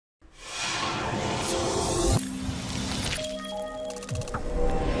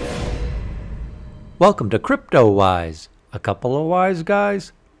Welcome to CryptoWise, a couple of wise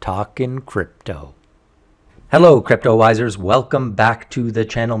guys talking crypto. Hello, CryptoWisers. Welcome back to the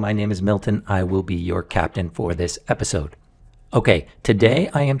channel. My name is Milton. I will be your captain for this episode. Okay,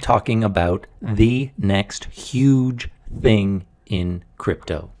 today I am talking about the next huge thing in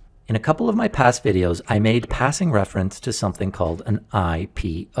crypto. In a couple of my past videos, I made passing reference to something called an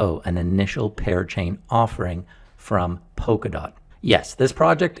IPO, an initial parachain offering from Polkadot. Yes, this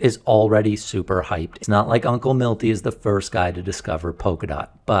project is already super hyped. It's not like Uncle Milty is the first guy to discover Polkadot,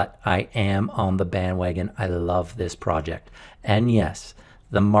 but I am on the bandwagon. I love this project. And yes,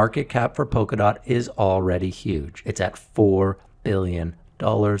 the market cap for Polkadot is already huge. It's at $4 billion.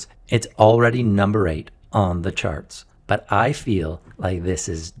 It's already number 8 on the charts. But I feel like this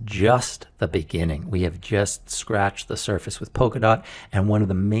is just the beginning. We have just scratched the surface with Polkadot, and one of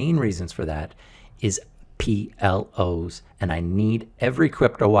the main reasons for that is PLOs, and I need every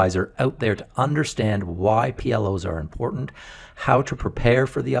CryptoWiser out there to understand why PLOs are important, how to prepare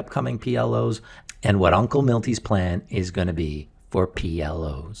for the upcoming PLOs, and what Uncle Milty's plan is going to be for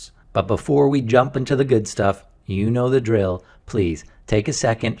PLOs. But before we jump into the good stuff, you know the drill. Please take a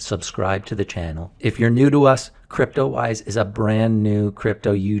second, subscribe to the channel. If you're new to us, CryptoWise is a brand new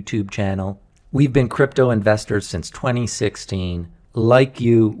crypto YouTube channel. We've been crypto investors since 2016. Like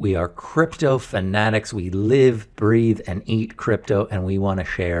you, we are crypto fanatics. We live, breathe, and eat crypto, and we want to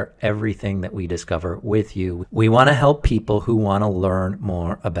share everything that we discover with you. We want to help people who want to learn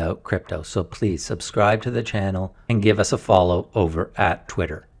more about crypto. So please subscribe to the channel and give us a follow over at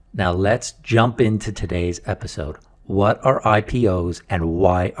Twitter. Now let's jump into today's episode. What are IPOs and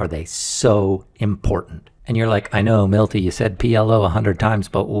why are they so important? And you're like, I know, Milty, you said PLO 100 times,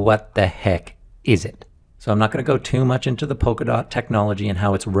 but what the heck is it? So I'm not going to go too much into the Polkadot technology and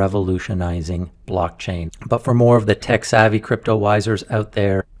how it's revolutionizing blockchain. But for more of the tech-savvy crypto-wisers out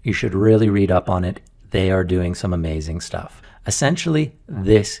there, you should really read up on it. They are doing some amazing stuff. Essentially,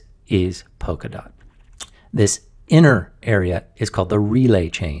 this is Polkadot. This inner area is called the relay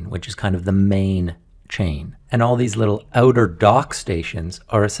chain, which is kind of the main chain. And all these little outer dock stations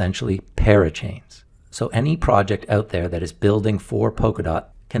are essentially parachains. So any project out there that is building for Polkadot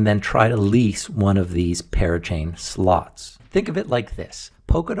can then try to lease one of these parachain slots. Think of it like this.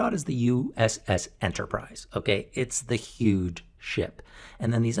 Polkadot is the USS Enterprise, okay? It's the huge ship.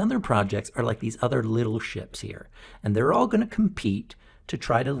 And then these other projects are like these other little ships here. And they're all going to compete to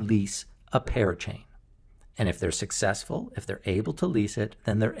try to lease a parachain. And if they're successful, if they're able to lease it,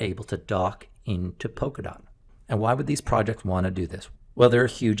 then they're able to dock into Polkadot. And why would these projects want to do this? Well, there are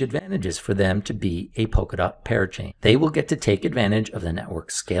huge advantages for them to be a Polkadot parachain. They will get to take advantage of the network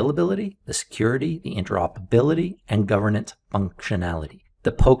scalability, the security, the interoperability, and governance functionality.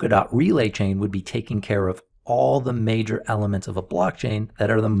 The Polkadot relay chain would be taking care of all the major elements of a blockchain that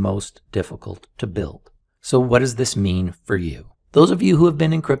are the most difficult to build. So what does this mean for you? Those of you who have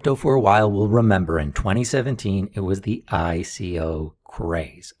been in crypto for a while will remember in 2017, it was the ICO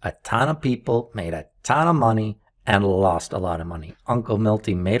craze. A ton of people made a ton of money and lost a lot of money. Uncle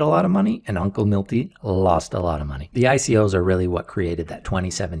Milty made a lot of money and Uncle Milty lost a lot of money. The ICOs are really what created that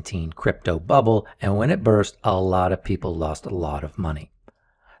 2017 crypto bubble, and when it burst, a lot of people lost a lot of money.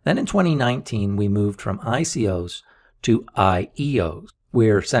 Then in 2019, we moved from ICOs to IEOs,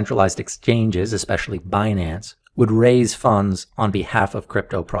 where centralized exchanges, especially Binance, would raise funds on behalf of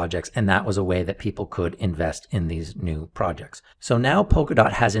crypto projects, and that was a way that people could invest in these new projects. So now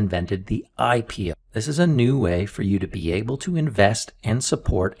Polkadot has invented the IPO. This is a new way for you to be able to invest and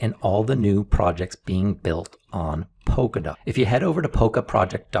support in all the new projects being built on Polkadot. If you head over to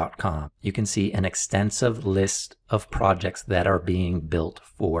polkaproject.com, you can see an extensive list of projects that are being built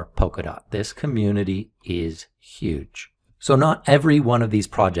for Polkadot. This community is huge. So not every one of these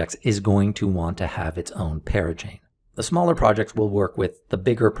projects is going to want to have its own parachain. The smaller projects will work with the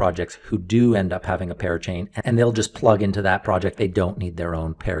bigger projects who do end up having a parachain, and they'll just plug into that project. They don't need their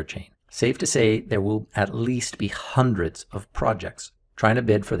own parachain. Safe to say there will at least be hundreds of projects trying to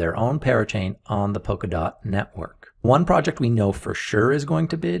bid for their own parachain on the Polkadot network. One project we know for sure is going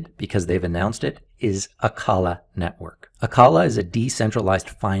to bid, because they've announced it, is Acala Network. Acala is a decentralized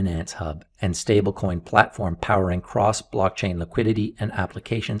finance hub and stablecoin platform powering cross-blockchain liquidity and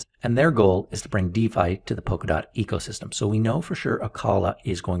applications, and their goal is to bring DeFi to the Polkadot ecosystem. So we know for sure Acala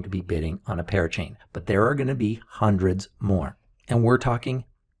is going to be bidding on a parachain, but there are going to be hundreds more. And we're talking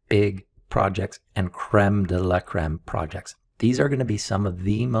big projects and creme de la creme projects. These are going to be some of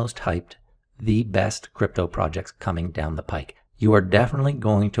the most hyped, the best crypto projects coming down the pike. You are definitely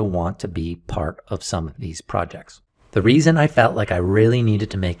going to want to be part of some of these projects. The reason I felt like I really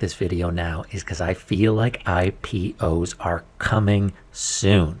needed to make this video now is because I feel like IPOs are coming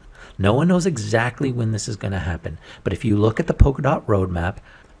soon. No one knows exactly when this is going to happen, but if you look at the Polkadot roadmap,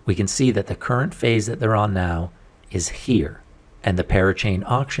 we can see that the current phase that they're on now is here, and the parachain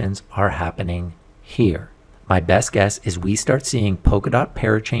auctions are happening here. My best guess is we start seeing Polkadot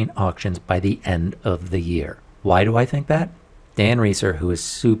parachain auctions by the end of the year. Why do I think that? Dan Reeser, who is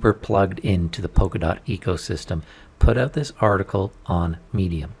super plugged into the Polkadot ecosystem, put out this article on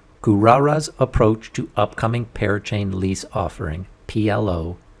Medium. Kurara's approach to upcoming parachain lease offering,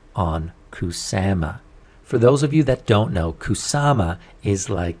 PLO, on Kusama. For those of you that don't know, Kusama is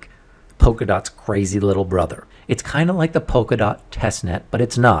like Polkadot's crazy little brother. It's kind of like the Polkadot testnet, but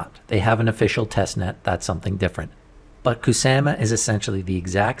it's not. They have an official testnet. That's something different. But Kusama is essentially the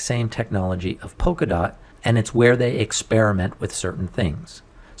exact same technology of Polkadot, and it's where they experiment with certain things.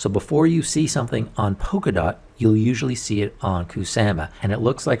 So before you see something on Polkadot, you'll usually see it on Kusama. And it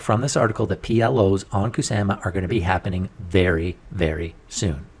looks like from this article that PLOs on Kusama are going to be happening very, very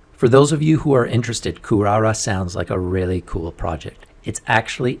soon. For those of you who are interested, Kurara sounds like a really cool project. It's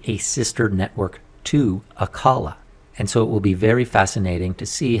actually a sister network to Akala. And so it will be very fascinating to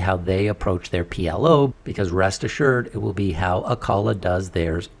see how they approach their PLO, because rest assured, it will be how Akala does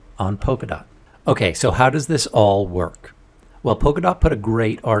theirs on Polkadot. Okay, so how does this all work? Well, Polkadot put a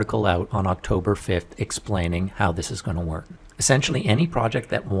great article out on October 5th explaining how this is going to work. Essentially, any project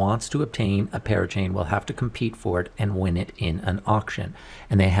that wants to obtain a parachain will have to compete for it and win it in an auction.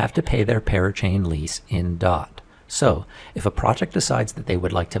 And they have to pay their parachain lease in DOT. So, if a project decides that they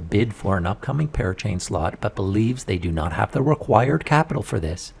would like to bid for an upcoming parachain slot but believes they do not have the required capital for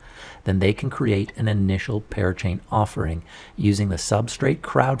this, then they can create an initial parachain offering using the substrate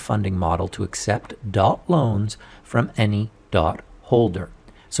crowdfunding model to accept DOT loans from any DOT holder.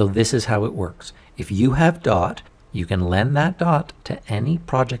 So this is how it works. If you have DOT, you can lend that DOT to any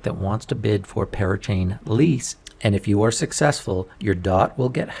project that wants to bid for parachain lease, and if you are successful, your DOT will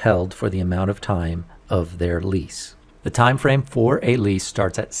get held for the amount of time of their lease. The time frame for a lease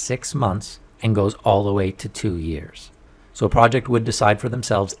starts at 6 months and goes all the way to 2 years. So a project would decide for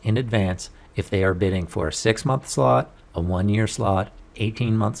themselves in advance if they are bidding for a 6-month slot, a 1-year slot,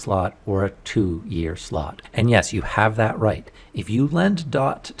 18-month slot, or a 2-year slot. And yes, you have that right. If you lend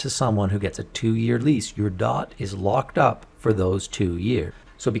DOT to someone who gets a 2-year lease, your DOT is locked up for those 2 years.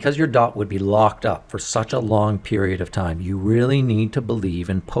 So because your DOT would be locked up for such a long period of time, you really need to believe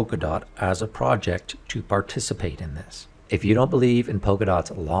in Polkadot as a project to participate in this. If you don't believe in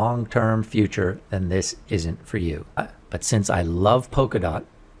Polkadot's long-term future, then this isn't for you. But since I love Polkadot,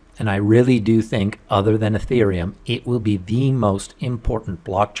 and I really do think, other than Ethereum, it will be the most important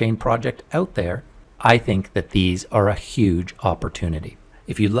blockchain project out there, I think that these are a huge opportunity.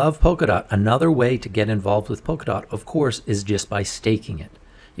 If you love Polkadot, another way to get involved with Polkadot, of course, is just by staking it.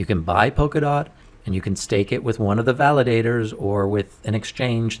 You can buy Polkadot, and you can stake it with one of the validators or with an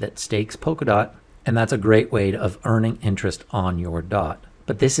exchange that stakes Polkadot, and that's a great way of earning interest on your DOT.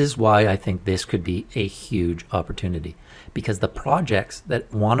 But this is why I think this could be a huge opportunity, because the projects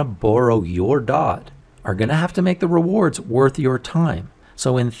that want to borrow your DOT are going to have to make the rewards worth your time.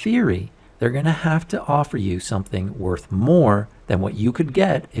 So in theory, they're going to have to offer you something worth more than what you could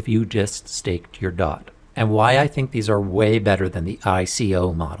get if you just staked your DOT. And why I think these are way better than the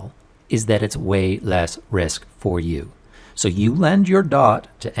ICO model is that it's way less risk for you. So you lend your DOT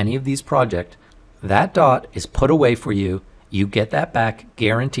to any of these projects, that DOT is put away for you. You get that back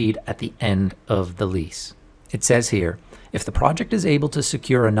guaranteed at the end of the lease. It says here, if the project is able to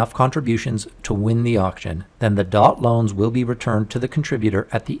secure enough contributions to win the auction, then the DOT loans will be returned to the contributor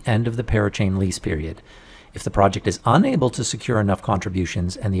at the end of the parachain lease period. If the project is unable to secure enough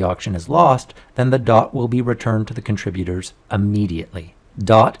contributions and the auction is lost, then the DOT will be returned to the contributors immediately.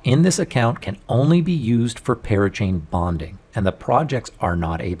 DOT in this account can only be used for parachain bonding, and the projects are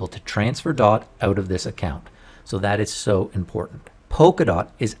not able to transfer DOT out of this account. So that is so important. Polkadot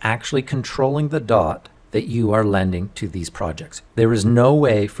is actually controlling the DOT that you are lending to these projects. There is no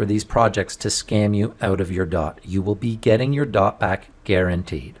way for these projects to scam you out of your DOT. You will be getting your DOT back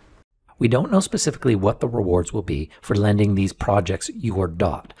guaranteed. We don't know specifically what the rewards will be for lending these projects your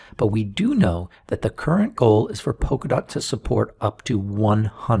DOT, but we do know that the current goal is for Polkadot to support up to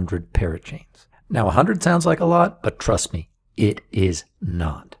 100 parachains. Now 100 sounds like a lot, but trust me, it is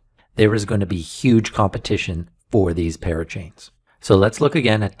not. There is going to be huge competition for these parachains. So let's look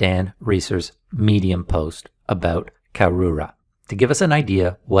again at Dan Reeser's Medium post about Karura to give us an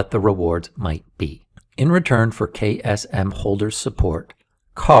idea what the rewards might be. In return for KSM holders' support,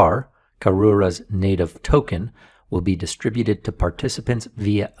 Karura's native token, will be distributed to participants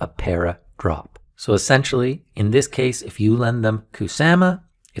via a para drop. So essentially, in this case, if you lend them Kusama,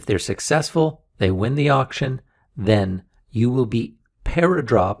 if they're successful, they win the auction, then you will be para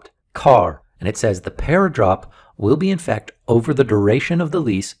dropped CAR. And it says the paradrop will be in effect over the duration of the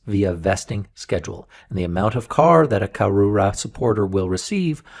lease via vesting schedule. And the amount of CAR that a Karura supporter will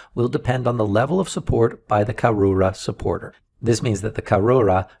receive will depend on the level of support by the Karura supporter. This means that the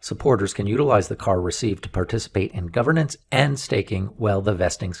Karura supporters can utilize the CAR received to participate in governance and staking while the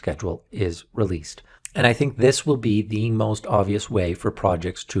vesting schedule is released. And I think this will be the most obvious way for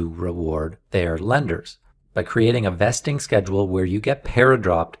projects to reward their lenders, by creating a vesting schedule where you get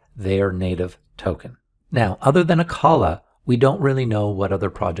paradropped their native token. Now, other than Akala, we don't really know what other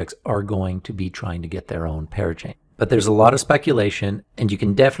projects are going to be trying to get their own parachain. But there's a lot of speculation, and you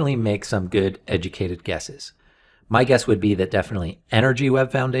can definitely make some good educated guesses. My guess would be that definitely Energy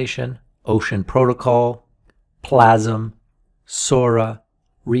Web Foundation, Ocean Protocol, Plasm, Sora,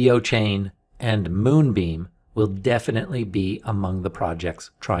 Rio Chain, and Moonbeam will definitely be among the projects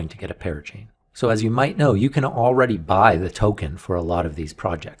trying to get a parachain. So as you might know, you can already buy the token for a lot of these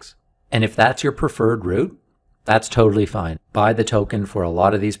projects. And if that's your preferred route, that's totally fine. Buy the token for a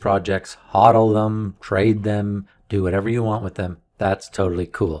lot of these projects, hodl them, trade them, do whatever you want with them. That's totally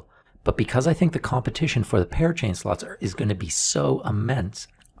cool. But because I think the competition for the parachain slots is going to be so immense,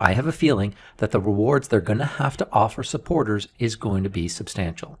 I have a feeling that the rewards they're going to have to offer supporters is going to be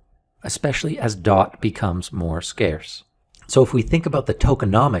substantial, especially as DOT becomes more scarce. So if we think about the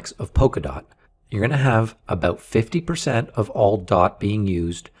tokenomics of Polkadot, you're going to have about 50% of all DOT being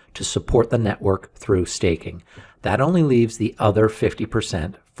used to support the network through staking. That only leaves the other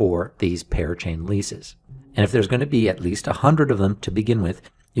 50% for these parachain leases. And if there's going to be at least 100 of them to begin with,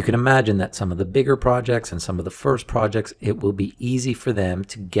 you can imagine that some of the bigger projects and some of the first projects, it will be easy for them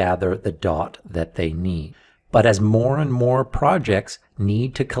to gather the DOT that they need. But as more and more projects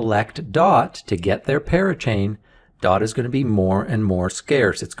need to collect DOT to get their parachain, DOT is going to be more and more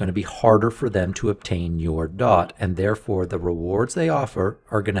scarce. It's going to be harder for them to obtain your DOT, and therefore the rewards they offer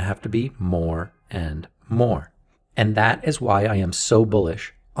are going to have to be more and more. And that is why I am so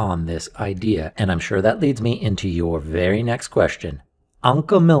bullish on this idea. And I'm sure that leads me into your very next question.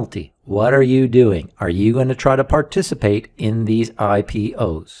 Uncle Milty, what are you doing? Are you going to try to participate in these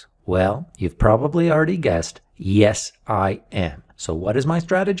IPOs? Well, you've probably already guessed, yes, I am. So what is my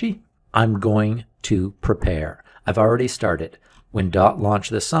strategy? I'm going to prepare. I've already started. When DOT launched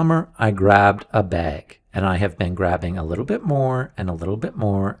this summer, I grabbed a bag, and I have been grabbing a little bit more and a little bit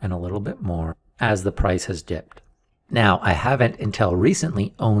more and a little bit more as the price has dipped. Now, I haven't until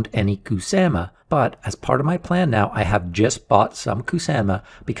recently owned any Kusama, but as part of my plan now, I have just bought some Kusama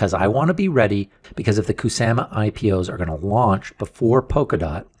because I want to be ready, because if the Kusama IPOs are going to launch before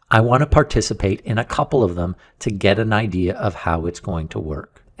Polkadot, I want to participate in a couple of them to get an idea of how it's going to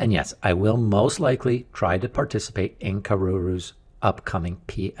work. And yes, I will most likely try to participate in Karuru's upcoming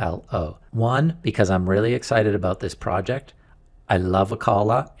PLO. One, because I'm really excited about this project. I love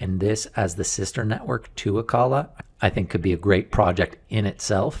Akala, and this as the sister network to Akala, I think could be a great project in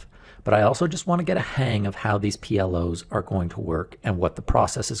itself. But I also just want to get a hang of how these PLOs are going to work and what the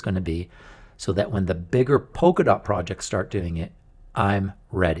process is going to be, so that when the bigger Polkadot projects start doing it, I'm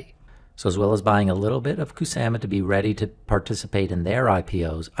ready. So as well as buying a little bit of Kusama to be ready to participate in their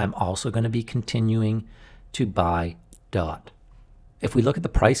IPOs, I'm also going to be continuing to buy DOT. If we look at the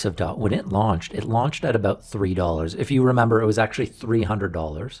price of DOT, when it launched at about $3. If you remember, it was actually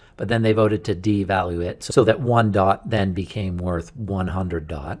 $300, but then they voted to devalue it so that one DOT then became worth 100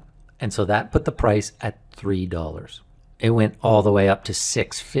 DOT. And so that put the price at $3. It went all the way up to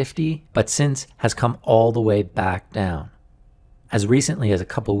 $6.50, but since has come all the way back down. As recently as a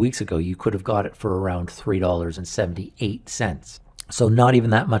couple of weeks ago, you could have got it for around $3.78. So not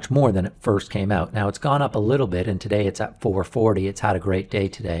even that much more than it first came out. Now it's gone up a little bit, and today it's at $4.40. It's had a great day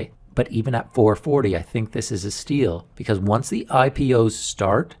today. But even at $4.40, I think this is a steal, because once the IPOs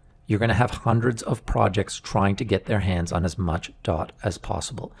start, you're going to have hundreds of projects trying to get their hands on as much DOT as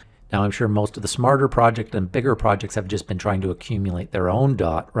possible. Now, I'm sure most of the smarter projects and bigger projects have just been trying to accumulate their own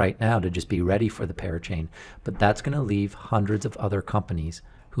DOT right now to just be ready for the parachain. But that's going to leave hundreds of other companies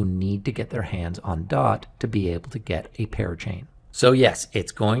who need to get their hands on DOT to be able to get a parachain. So yes,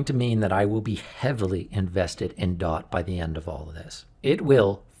 it's going to mean that I will be heavily invested in DOT by the end of all of this. It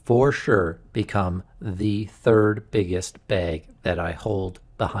will, for sure, become the third biggest bag that I hold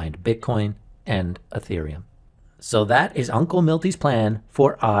behind Bitcoin and Ethereum. So that is Uncle Milty's plan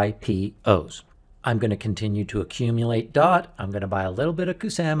for IPOs. I'm going to continue to accumulate DOT. I'm going to buy a little bit of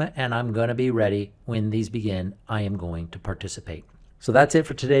Kusama, and I'm going to be ready when these begin. I am going to participate. So that's it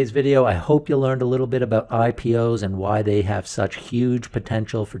for today's video. I hope you learned a little bit about IPOs and why they have such huge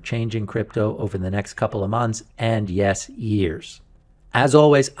potential for changing crypto over the next couple of months and, yes, years. As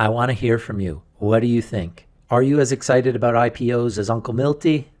always, I want to hear from you. What do you think? Are you as excited about IPOs as Uncle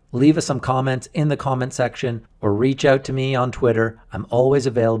Milty? leave us some comments in the comment section or reach out to me on Twitter. I'm always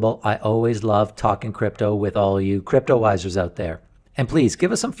available. I always love talking crypto with all you CryptoWisers out there. And please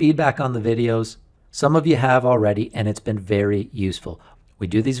give us some feedback on the videos. Some of you have already, and it's been very useful. We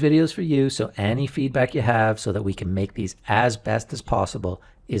do these videos for you, so any feedback you have so that we can make these as best as possible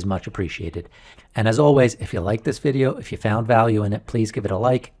is much appreciated. And as always, if you like this video, if you found value in it, please give it a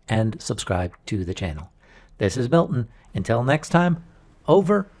like and subscribe to the channel. This is Milton. Until next time,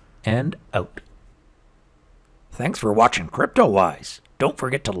 over and out. Thanks for watching CryptoWise. Don't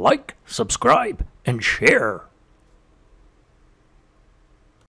forget to like, subscribe, and share.